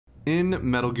In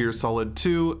Metal Gear Solid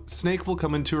 2, Snake will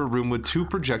come into a room with two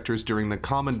projectors during the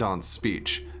Commandant's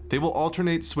speech. They will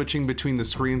alternate switching between the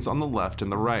screens on the left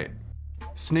and the right.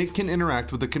 Snake can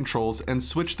interact with the controls and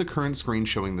switch the current screen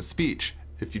showing the speech.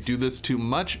 If you do this too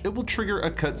much, it will trigger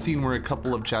a cutscene where a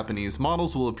couple of Japanese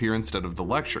models will appear instead of the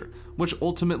lecture, which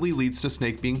ultimately leads to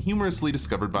Snake being humorously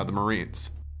discovered by the Marines.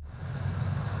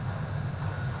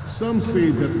 Some say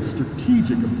that the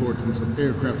strategic importance of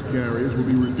aircraft carriers will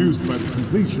be reduced by the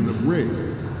completion of Ray.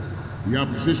 The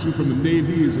opposition from the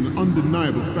Navy is an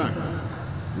undeniable fact.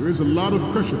 There is a lot of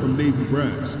pressure from Navy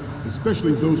brass,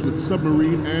 especially those with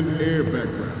submarine and air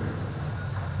background.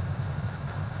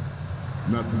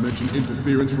 Not to mention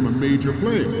interference from a major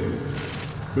player.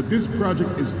 But this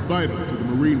project is vital to the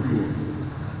Marine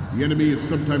Corps. The enemy is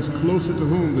sometimes closer to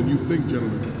home than you think,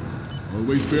 gentlemen.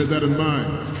 Always bear that in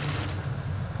mind.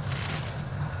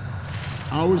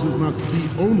 Ours is not the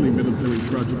only military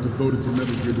project devoted to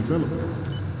Metal Gear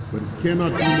development, but it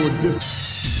cannot be more difficult.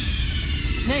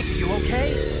 Snake, you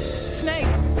okay? Snake!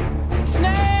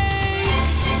 Snake!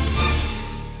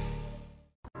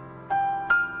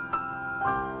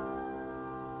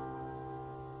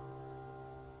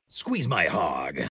 Squeeze my hog.